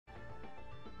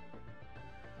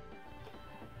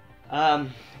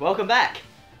Welcome back,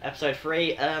 episode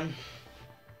 3.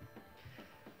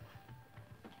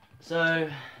 So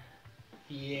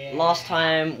yeah. Last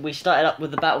time we started up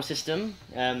with the battle system,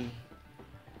 and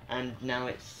now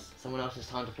it's someone else's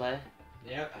time to play.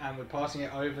 Yep, and we're passing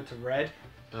it over to Red.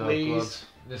 Oh, Please.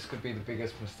 God. This could be the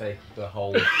biggest mistake of the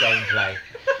whole gameplay.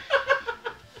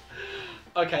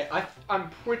 Okay, I'm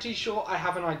pretty sure I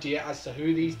have an idea as to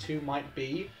who these two might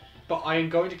be, but I am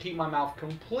going to keep my mouth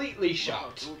completely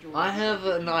shut. I have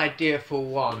an idea for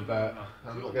one, but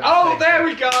I'm not going to Oh, there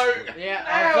we go! Yeah,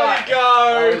 There we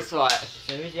go! That's right.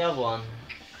 So who's the other one?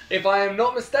 If I am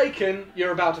not mistaken,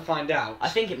 you're about to find out. I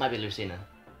think it might be Lucina.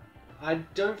 I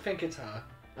don't think it's her.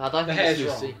 I don't The think it's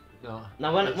hair's Lucy. No.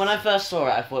 Now, when I first saw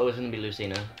it, I thought it was going to be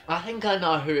Lucina. I think I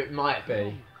know who it might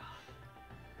be.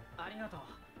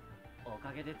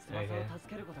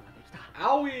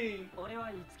 Owie!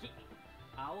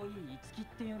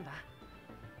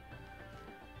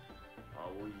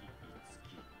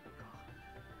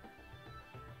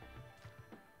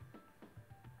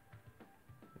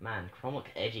 Man, Chrom looked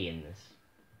edgy in this.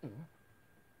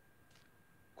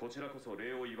 こちらこそ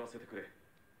礼を言わせてくれ。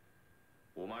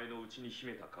お前の内に秘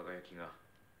めた輝きが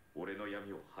俺の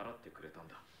闇を払ってくれたん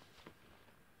だ。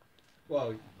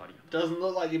 Well, doesn't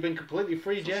look like you've been completely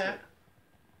freed yet.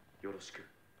 よろしく、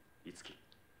いつき。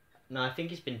 No, I think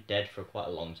he's been dead for quite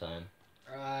a long time.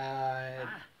 I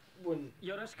wouldn't.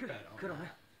 よろしく、クロム。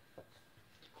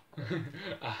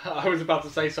 I was about to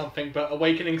say something, but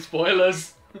awakening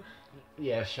spoilers.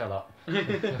 Yeah, shut up.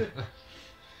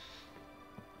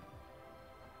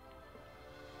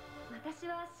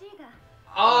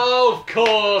 Oh, of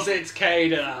course, it's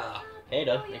Kada.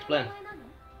 Ada, explain.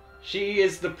 She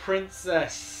is the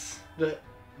princess that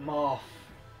Marth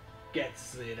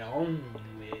gets it on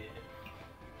with.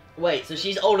 Wait, so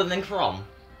she's older than Chrom?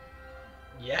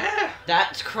 Yeah.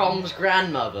 That's Chrom's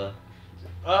grandmother.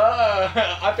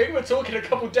 I think we're talking a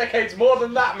couple decades more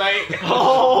than that, mate.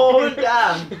 Oh,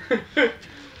 damn.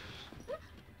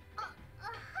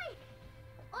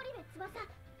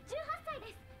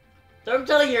 Don't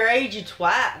tell her your age, you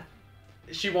twat.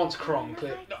 She wants Chrom.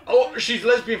 Clear. Oh, she's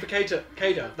lesbian for Kada.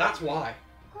 Kada, that's why.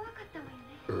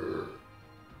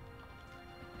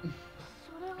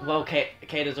 Well,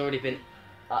 Kada's already been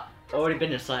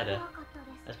inside her.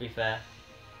 Let's be fair.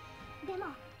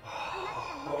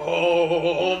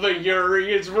 Oh, the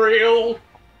Yuri is real.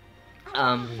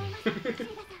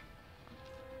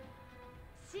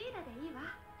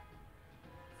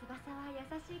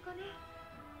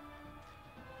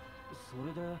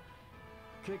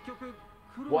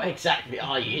 What exactly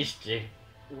are you used to?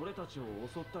 俺たちを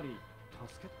襲ったり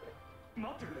助け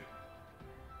待ってくれ。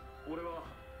俺は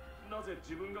なぜ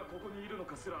自分がここにいるの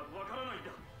かすらわからないん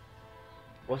だ。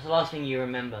 What's the last thing you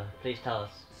remember? Please tell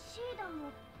us.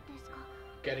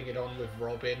 Getting it on with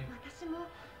Robin. 私も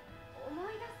思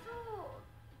い出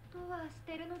そうとはし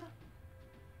てるのだ。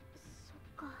そっ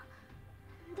か。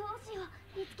どうしよ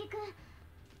う、いつきくん。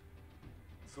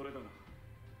それだな。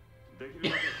できる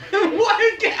だけ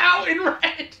Why get out in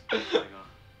red?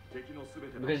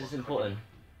 Because it's important.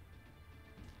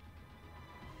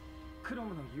 クロ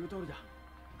ムの言う通りだ。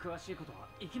詳しいことは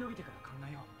生き延びてから考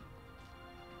えよ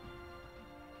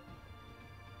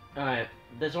う。 Alright,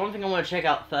 there's one thing I want to check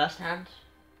out firsthand.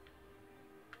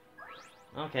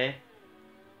 Okay.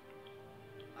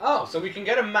 Oh, so we can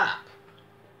get a map.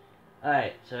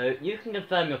 Alright, so you can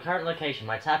confirm your current location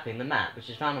by tapping the map, which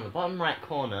is found on the bottom right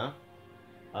corner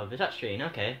of the touchscreen.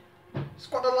 Okay.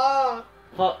 Squadala!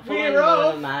 Following the bottom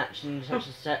of the match and touch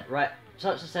the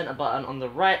center button on the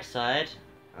right side.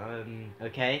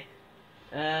 Okay.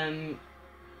 To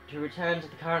return to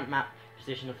the current map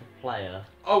position of the player.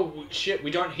 Oh shit, we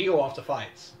don't heal after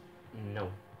fights. No.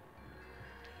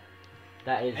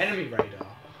 That is Enemy radar.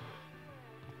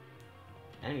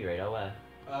 enemy radar. Where?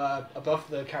 Above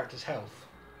the character's health.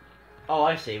 Oh,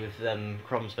 I see. With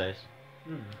Chrom's face.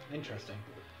 Interesting.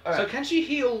 All So right. can she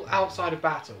heal outside of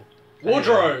battle?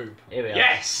 Wardrobe! Here we are.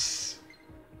 Yes!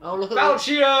 Oh, look at that.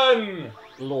 Falchion!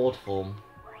 Lord form.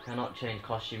 Cannot change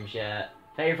costumes yet.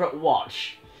 Favorite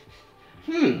watch.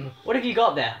 What have you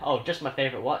got there? Oh, just my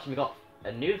favorite watch. And we got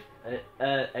a new,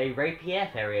 a rapier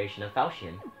variation of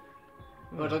Falchion.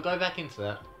 Well, I'll go back into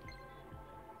that.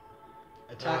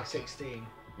 Attack 16.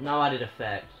 No added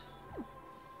effect.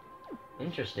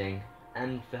 Interesting.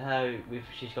 And for her,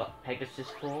 she's got Pegasus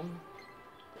form,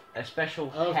 a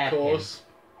special Of hairpin, course.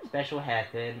 special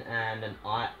hairpin, and an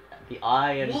eye, the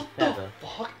iron What feather. the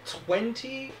fuck?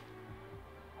 20?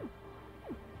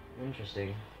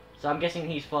 Interesting. So I'm guessing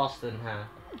he's faster than her.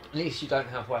 At least you don't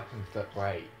have weapons that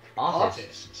break. Artist.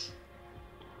 Artists.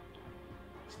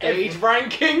 Stage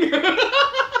ranking!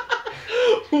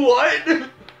 What?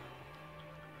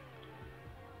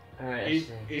 Alright, let's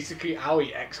see. Isuki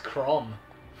Aoi x Chrom.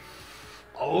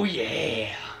 Oh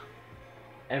yeah.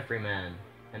 Everyman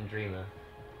and Dreamer.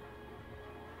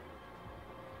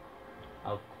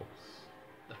 Of course.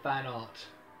 The fan art.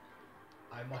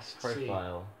 I must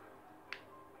Profile.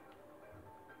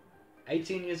 see.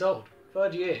 18 years old.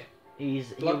 3rd year.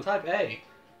 Blood type A.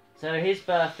 So his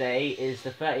birthday is the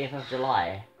 30th of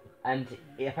July, and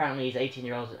apparently he's 18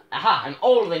 years old. Aha! I'm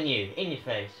older than you! In your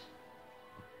face.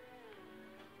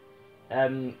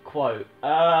 Quote.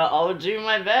 I'll do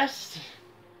my best.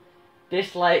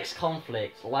 Dislikes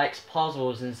conflict, likes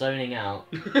puzzles and zoning out.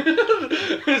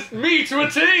 It's me to a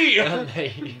T!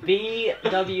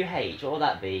 BWH, what would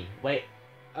that be? Wait.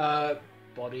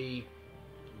 Body,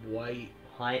 weight.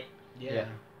 Height? Yeah.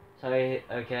 So,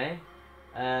 okay.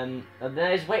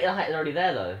 There's weight and height is already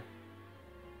there though.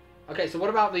 Okay, so what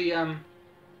about the,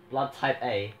 Blood type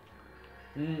A.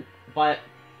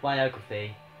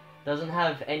 Biography. Hasn't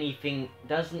done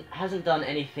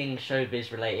anything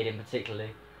showbiz related in particular.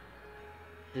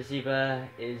 Deceiver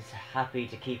is happy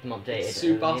to keep him updated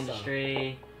in the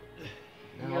industry.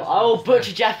 No, I will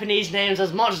butcher Japanese names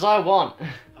as much as I want.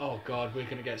 Oh god, we're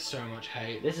gonna get so much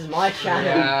hate. This is my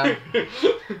channel. Yeah.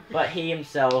 But he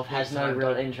himself has no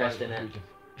real interest in it.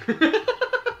 And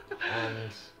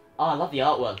I love the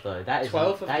artwork though. That is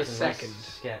 12th of that the is a nice 2nd.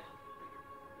 sketch.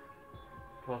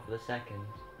 12th of the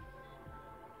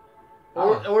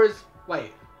 2nd. Or is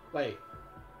wait.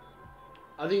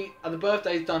 Are the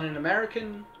birthdays done in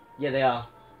American? Yeah, they are.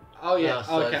 Oh yeah.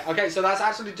 so Okay. Okay. So that's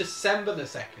actually December the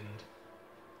 2nd.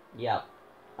 Yep.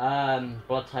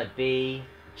 Blood type B.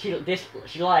 She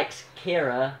likes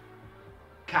Kira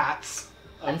Cats.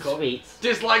 and sweets.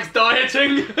 Dislikes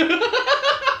dieting.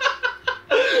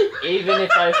 Even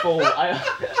if I fall,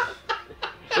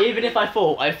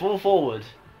 I fall forward.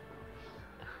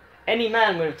 Any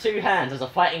man with 2 hands has a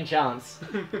fighting chance.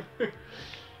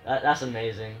 That's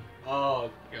amazing. Oh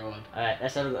god. Alright,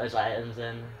 let's have those items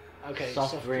then. Okay.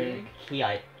 Soft drink, key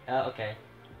item. Okay.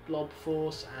 Blob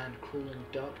Force and Crawling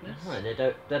Darkness.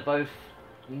 They're both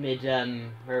mid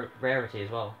rarity as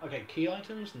well. Okay, key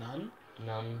items, none.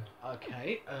 None.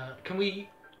 Okay, can we...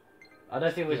 I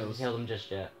don't think we can Skills. tell them just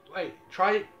yet. Wait,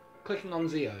 try clicking on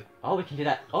Zeo. Oh, we can do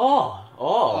that.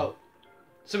 Oh.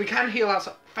 So we can heal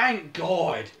outside. Thank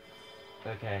God!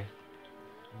 Okay.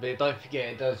 But don't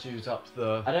forget, it does use up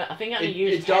the... I think I only It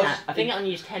used does- 10. I think I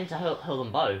only used 10 to heal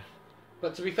them both.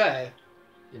 But to be fair,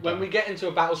 when we get into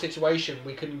a battle situation,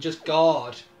 we can just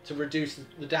guard to reduce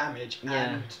the damage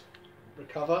Yeah. and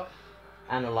recover.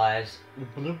 Analyze.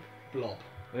 Blob.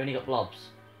 We only got blobs.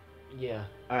 Yeah.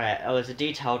 Alright, there's a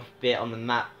detailed bit on the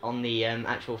map, on the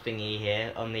actual thingy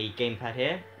here, on the gamepad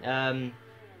here.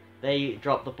 They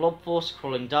dropped the Blob Force,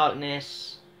 Crawling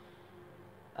Darkness.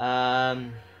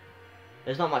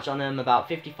 There's not much on them, about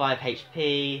 55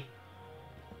 HP,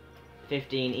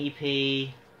 15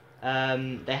 EP.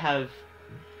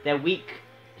 They're weak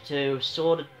to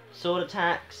sword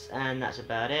attacks, and that's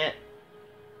about it.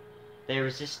 They're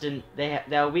resistant.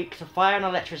 They're weak to fire and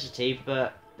electricity,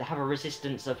 but they have a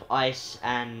resistance of ice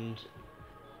and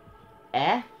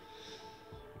air.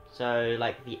 So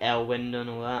like the Wind and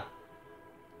all that.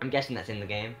 I'm guessing that's in the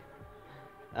game.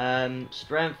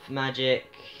 Strength,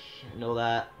 magic, and all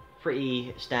that.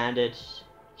 Pretty standard.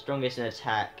 Strongest in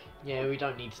attack. Yeah, we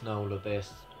don't need to know all of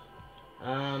this.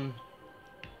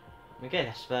 Okay,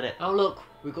 that's about it. Oh look,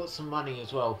 we got some money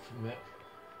as well from it.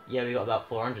 Yeah, we got about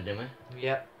 400, didn't we?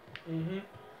 Yep. Mm-hmm.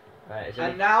 Right, is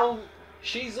And now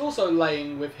she's also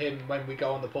laying with him when we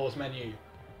go on the pause menu.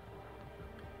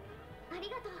 あり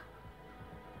がとう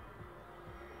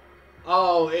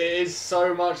Oh, it is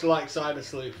so much like Cyber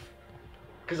Sleuth.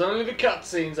 Because only the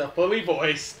cutscenes are fully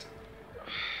voiced.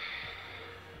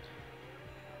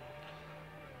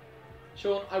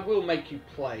 Sean, I will make you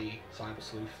play Cyber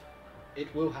Sleuth.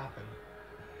 It will happen.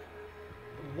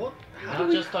 What? How do I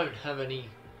we... just don't have any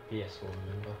PS1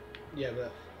 number. Yeah,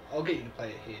 but I'll get you to play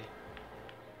it here.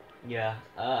 Yeah,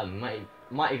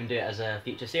 might even do it as a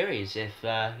future series if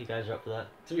you guys are up for that.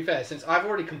 To be fair, since I've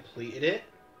already completed it,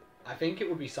 I think it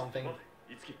would be something...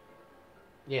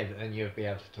 Yeah, but then you'll be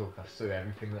able to talk us through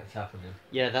everything that's happening.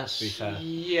 Yeah, that's... To be fair.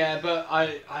 Yeah, but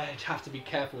I'd have to be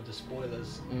careful with the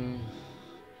spoilers.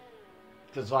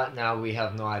 Because right now we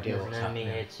have no idea There's what's an enemy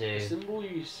happening. here The too. symbol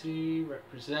you see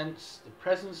represents the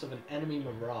presence of an enemy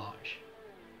Mirage.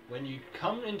 When you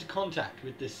come into contact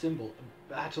with this symbol,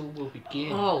 a battle will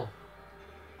begin. Oh!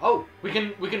 Oh, we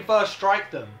can first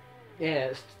strike them.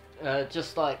 Yeah, it's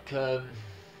just like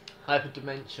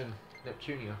Hyperdimension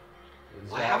Neptunia.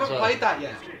 I haven't played that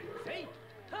yet.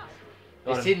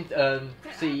 It's in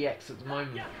CEX at the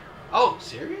moment. Oh,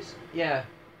 serious? Yeah.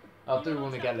 I do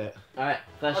want to get it. Alright,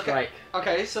 first Okay. strike.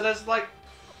 Okay, so there's like,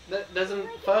 there's a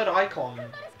third icon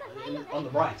on the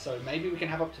right, so maybe we can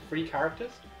have up to 3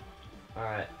 characters?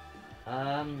 Alright.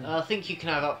 I think you can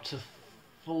have up to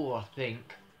 4, I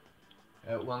think,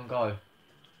 at one go.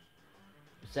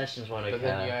 Sessions won't But occur.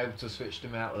 then you're able to switch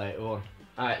them out later on.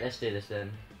 Alright, let's do this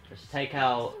then. Let's take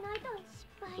out... しないと失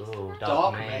敗しそう Ooh, Dark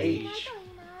Dark Mage. ないといいな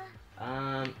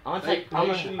I'm gonna Fake take. I'm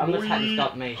Nation, gonna attack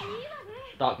boy. this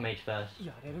Dark Mage first.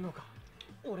 やれるのか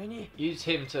俺に Use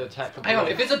him to attack the Hang on,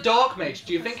 block. if it's a Dark Mage,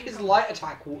 do you think his light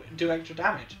attack will do extra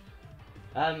damage?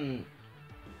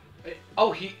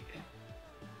 Oh, he...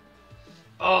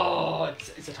 Oh,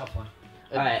 it's a tough one.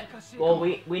 Alright. Well,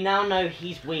 we now know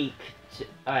he's weak to.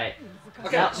 Alright.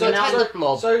 Okay, Now- so, now so, the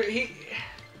blob. so he...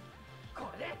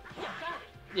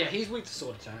 Yeah, he's weak to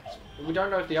sword attacks, but we don't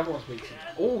know if the other one's weak to...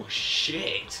 Oh,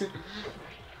 shit!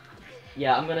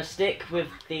 Yeah, I'm gonna stick with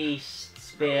the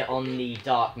spear on the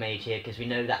Dark Mage here because we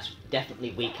know that's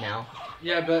definitely weak now.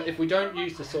 Yeah, but if we don't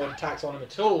use the sword attacks on him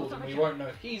at all, then we won't know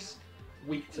if he's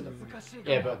weak to them.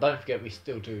 Yeah, but don't forget we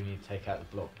still do need to take out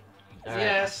the block. Alright.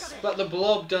 Yes, but the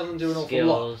blob doesn't do an awful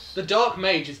lot. Skills. The Dark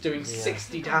Mage is doing Yeah.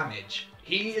 60 damage.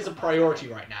 He is a priority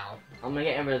right now. I'm gonna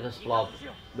get rid of this blob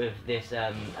with this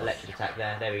electric attack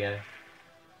there. There we go.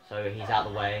 So he's out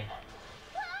of the way.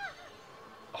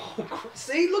 Oh,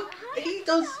 see, look, he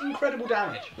does incredible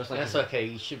damage. Looks like That's he's- okay,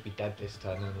 he should be dead this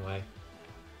turn anyway.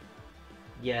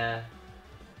 Yeah.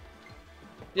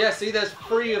 Yeah, see, there's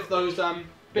 3 of those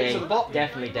bits Yeah, at the bottom.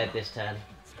 definitely dead this turn.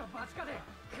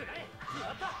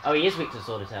 Oh, he is weak to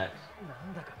sword attacks. な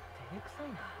んだか照れくさ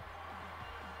いな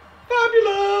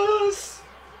Fabulous!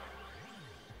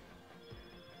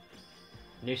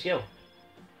 New skill.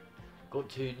 Got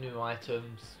 2 new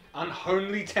items.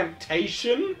 Unholy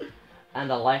Temptation?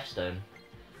 And a life stone.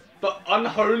 But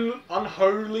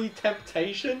unholy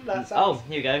Temptation? That Oh, sounds...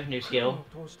 here we go. New skill.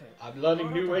 を通して I'm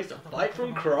learning new ways to fight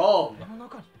from Chrom. 俺の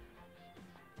中に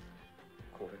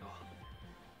これが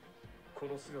こ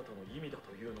の姿の意味だ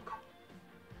というのか。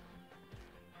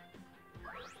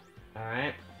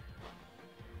 Alright.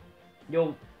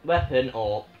 Your weapon,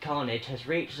 or carnage, has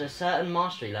reached a certain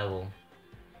mastery level.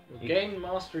 You gain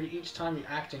mastery each time you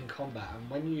act in combat, and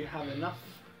when you have enough,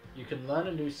 you can learn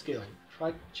a new skill.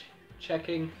 Try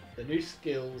checking the new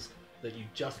skills that you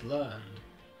just learned.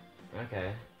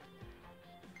 Okay.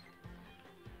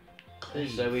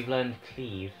 Cleave. So we've learned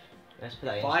cleave. Let's put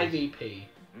that in. 5 EP.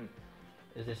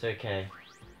 Is this okay?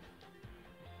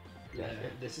 Yeah,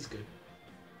 this is good.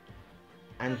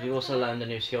 And we also learned a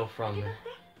new skill from. 翼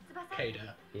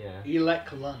Kada. Yeah.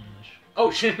 Elec Lunge. Oh,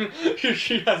 she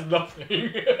has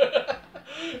nothing.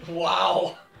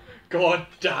 Wow. God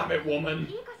damn it, woman.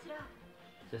 いいかし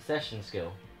ら Secession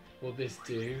skill. Will this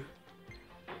do?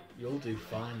 You'll do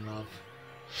fine, love.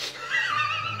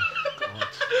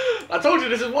 I told you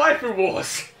this is waifu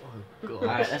wars. Oh god.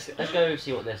 Alright, let's go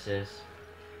see what this is.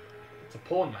 It's a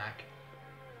porn mag.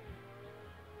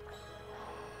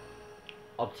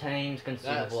 Obtained That's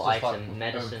consumable just item, like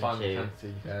medicine Final 2.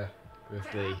 Fantasy there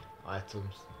with the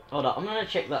items. Hold on, I'm gonna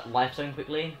check that life stone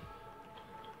quickly.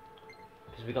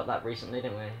 Because we got that recently,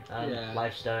 didn't we? Yeah.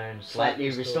 Life stone Slightly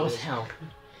slightly restores restores.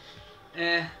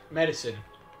 health. Medicine.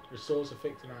 Restores a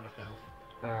fixed amount of health.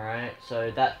 Alright,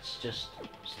 so that's just.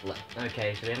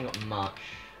 Okay, so we haven't got much.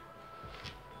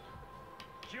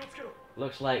 気をつけろ。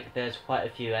 Looks like there's quite a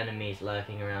few enemies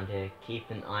lurking around here. Keep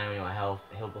an eye on your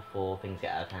heal before things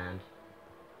get out of hand.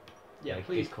 Yeah, Like,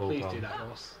 please, good call, please Chrom. do that,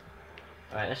 Ross.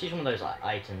 Alright, let's use one of those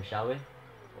items, shall we?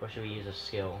 Or should we use a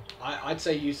skill? I'd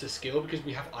say use the skill because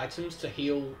we have items to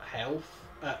heal health.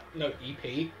 No,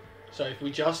 EP. So if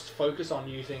we just focus on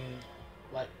using,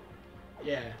 like,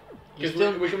 yeah. Because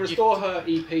we can restore her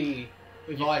EP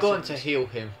with You've items. got to heal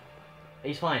him.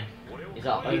 He's fine. He's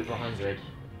up over 100.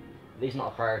 He's not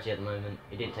a priority at the moment.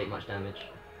 He didn't take much damage.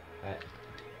 Right.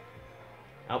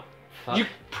 Oh, fuck. You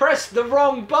pressed the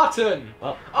wrong button!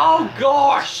 Well, Oh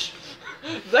gosh!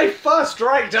 They first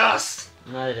ranked us!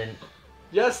 no, they didn't.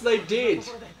 Yes, they did!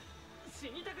 ところで死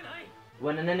にたくない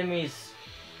When an enemy's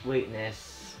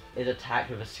weakness is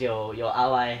attacked with a skill,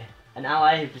 an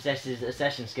ally who possesses a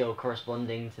session skill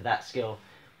corresponding to that skill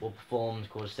will perform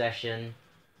called session.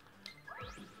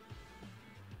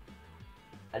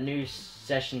 A new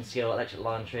session skill, electric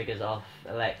line, triggers off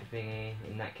elect thingy.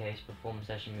 In that case, perform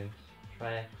session moves.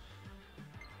 Try.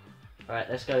 Alright,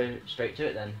 let's go straight to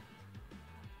it then.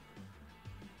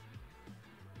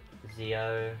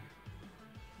 Zeo.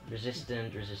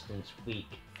 Resistance, weak.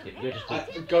 You're just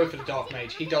weak. Go for the Dark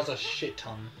Mage. He does a shit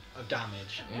ton of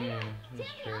damage. That's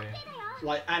true.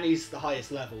 Like, and he's the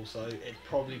highest level, so it'd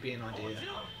probably be an idea.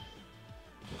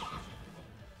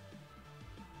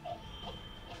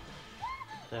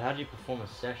 So how do you perform a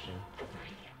session?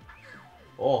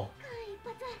 Oh.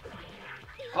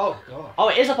 Oh god. Oh,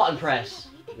 it is a button press.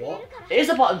 What? It is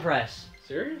a button press.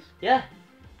 Serious? Yeah.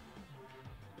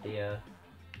 The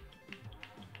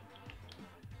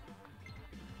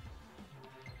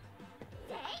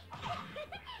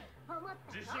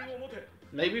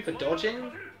Maybe for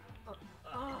dodging?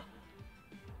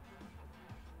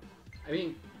 I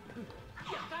mean...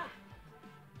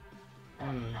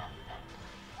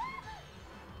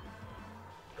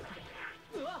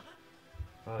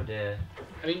 Oh dear.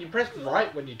 I mean, you pressed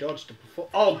right when you dodged to perform...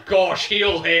 Oh gosh,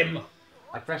 heal him!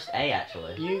 I pressed A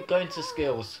actually. You go into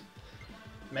skills.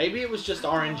 Maybe it was just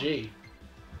RNG.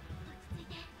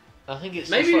 I think it's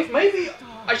Maybe, just like, maybe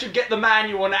I should get the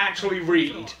manual and actually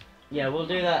read. Yeah, we'll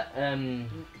do that.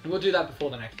 We'll do that before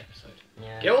the next episode.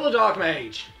 Yeah. Kill the Dark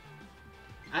Mage!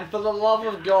 And for the love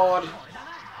of God...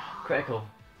 Critical.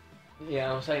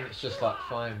 Yeah, I'm saying it's just like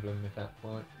Fire Emblem at that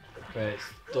point, where it's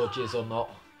dodges or not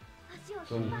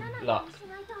from luck.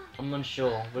 I'm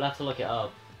unsure. We'll have to look it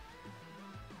up.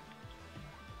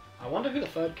 I wonder who the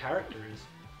third character is.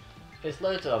 There's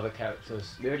loads of other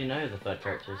characters. We already know the third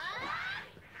characters.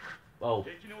 Well,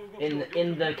 in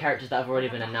the characters that have already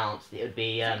been announced, it would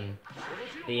be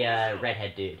the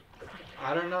redhead dude.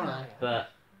 I don't know.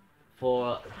 But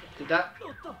for Did that...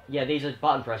 yeah, these are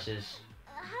button presses.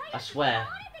 I swear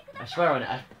on it.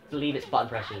 I believe it's button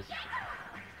presses.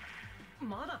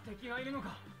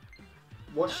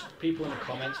 Watch people in the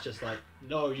comments just like,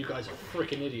 no, you guys are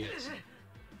freaking idiots.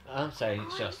 I'm saying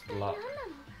it's just luck.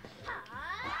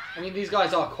 I mean, these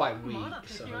guys are quite weak,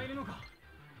 so...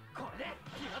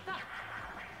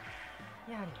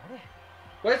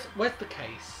 Where's the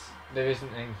case? There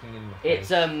isn't anything in the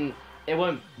case. It's it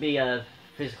won't be a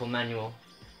physical manual.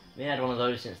 We had one of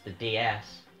those since the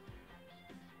DS.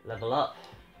 Level up.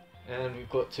 And we've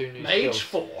got 2 new Mage skills.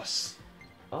 Force!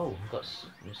 Oh, we've got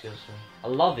new skills. I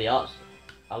love the art.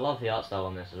 I love the art style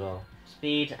on this as well.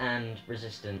 Speed and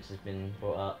resistance has been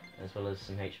brought up, as well as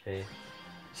some HP.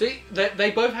 See,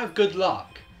 they both have good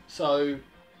luck, so...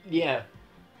 Yeah.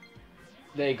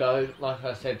 There you go, like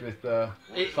I said with the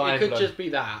It Fire could Emblem. just be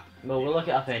that. Well, we'll look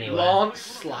it up anyway. Lance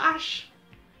Slash?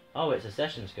 Oh, it's a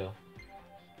session skill.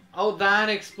 Oh, that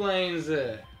explains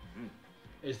it.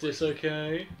 Is this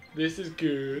okay? This is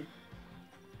good.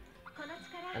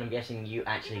 And I'm guessing you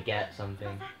actually get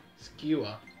something.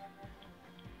 Skewer.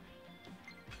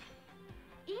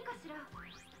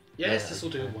 Yes, this will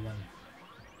do, woman.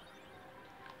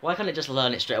 Why can't it just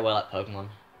learn it straight away like Pokemon?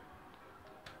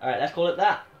 Alright, let's call it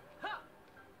that.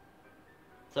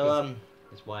 So,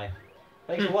 it's why.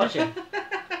 Thanks for watching.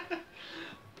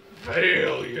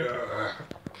 Failure.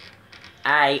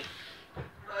 Aye.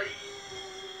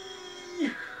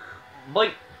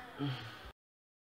 Bye.